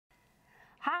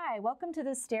Hi, welcome to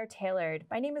the STAIR Tailored.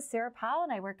 My name is Sarah Powell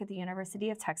and I work at the University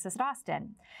of Texas at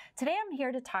Austin. Today I'm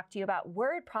here to talk to you about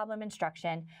word problem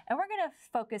instruction, and we're going to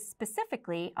focus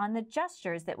specifically on the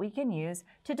gestures that we can use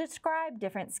to describe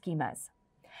different schemas.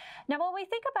 Now, when we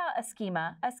think about a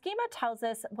schema tells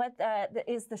us what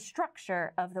is the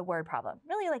structure of the word problem.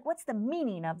 Really, like, what's the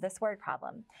meaning of this word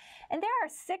problem? And there are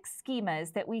 6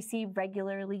 schemas that we see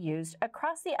regularly used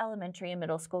across the elementary and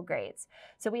middle school grades.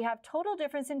 So we have total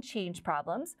difference and change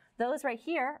problems. Those right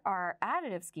here are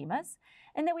additive schemas.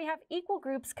 And then we have equal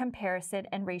groups, comparison,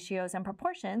 and ratios and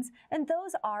proportions. And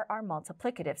those are our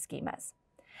multiplicative schemas.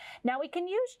 Now we can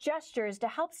use gestures to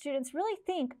help students really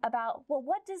think about, well,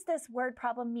 what does this word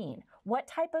problem mean? What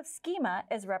type of schema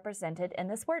is represented in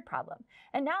this word problem?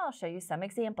 And now I'll show you some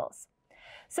examples.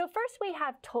 So first we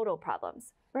have total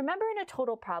problems. Remember, in a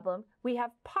total problem, we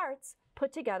have parts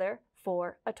put together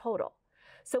for a total.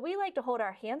 So we like to hold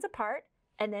our hands apart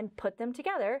and then put them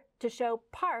together to show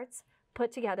parts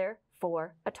put together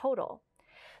for a total.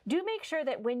 Do make sure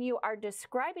that when you are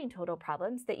describing total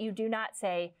problems that you do not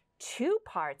say 2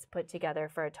 parts put together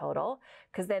for a total,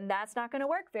 because then that's not going to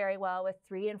work very well with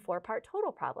 3- and 4-part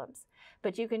total problems.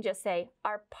 But you can just say,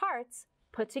 our parts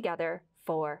put together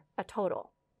for a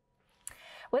total.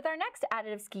 With our next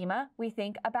additive schema, we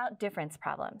think about difference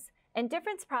problems. In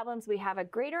difference problems, we have a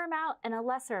greater amount and a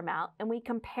lesser amount, and we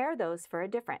compare those for a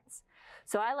difference.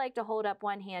 So I like to hold up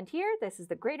one hand here. This is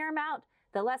the greater amount,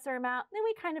 the lesser amount, then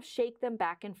we kind of shake them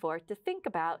back and forth to think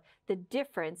about the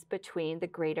difference between the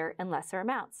greater and lesser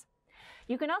amounts.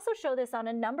 You can also show this on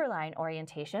a number line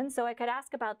orientation, so I could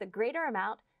ask about the greater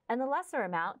amount and the lesser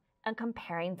amount and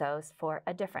comparing those for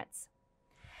a difference.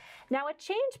 Now with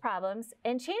change problems,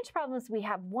 in change problems we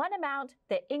have one amount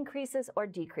that increases or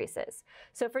decreases.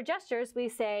 So for gestures we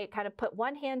say kind of put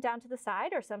one hand down to the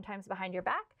side or sometimes behind your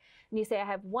back, and you say I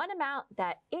have one amount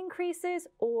that increases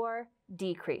or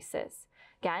decreases.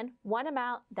 Again, one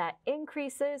amount that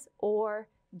increases or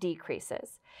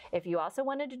decreases. If you also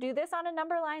wanted to do this on a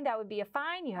number line, that would be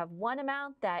fine. You have one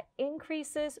amount that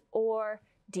increases or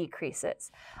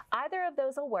decreases. Either of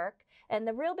those will work, and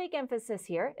the real big emphasis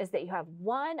here is that you have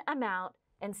one amount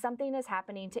and something is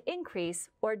happening to increase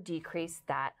or decrease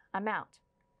that amount.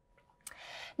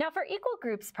 Now for equal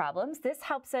groups problems, this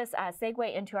helps us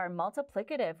segue into our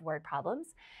multiplicative word problems.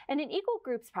 And in equal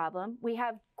groups problem, we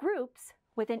have groups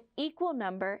with an equal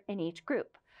number in each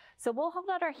group. So we'll hold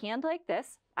out our hand like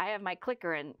this. I have my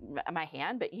clicker in my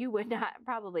hand, but you would not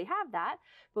probably have that.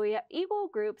 But we have equal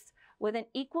groups with an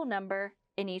equal number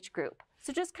in each group.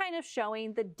 So just kind of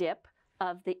showing the dip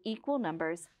of the equal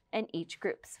numbers in each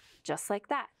groups, just like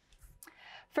that.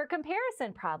 For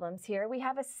comparison problems here, we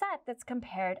have a set that's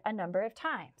compared a number of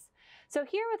times. So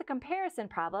here with a comparison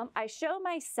problem, I show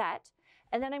my set,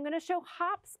 and then I'm going to show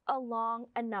hops along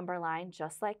a number line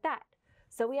just like that.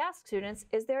 So we ask students,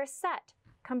 is there a set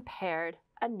compared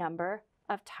a number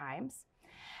of times?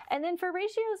 And then for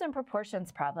ratios and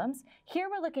proportions problems, here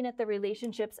we're looking at the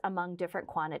relationships among different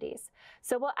quantities.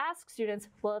 So we'll ask students,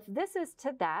 well, if this is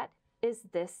to that, is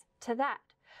this to that?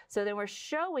 So then we're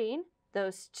showing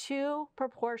those 2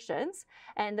 proportions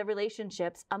and the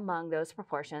relationships among those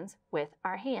proportions with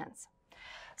our hands.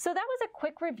 So that was a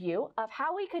quick review of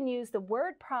how we can use the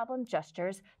word problem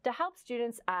gestures to help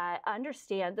students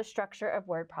understand the structure of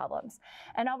word problems.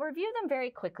 And I'll review them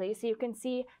very quickly so you can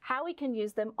see how we can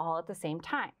use them all at the same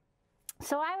time.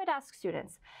 So I would ask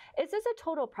students, is this a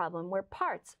total problem where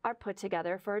parts are put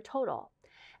together for a total?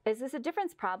 Is this a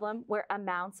difference problem where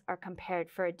amounts are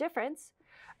compared for a difference?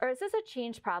 Or is this a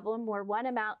change problem where one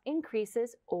amount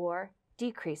increases or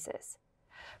decreases?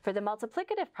 For the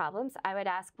multiplicative problems, I would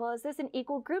ask, well, is this an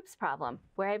equal groups problem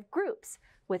where I have groups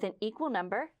with an equal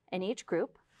number in each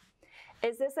group?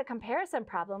 Is this a comparison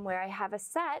problem where I have a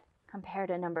set compared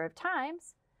a number of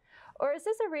times? Or is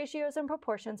this a ratios and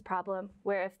proportions problem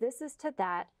where if this is to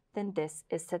that, then this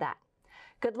is to that?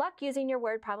 Good luck using your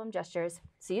word problem gestures.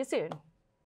 See you soon.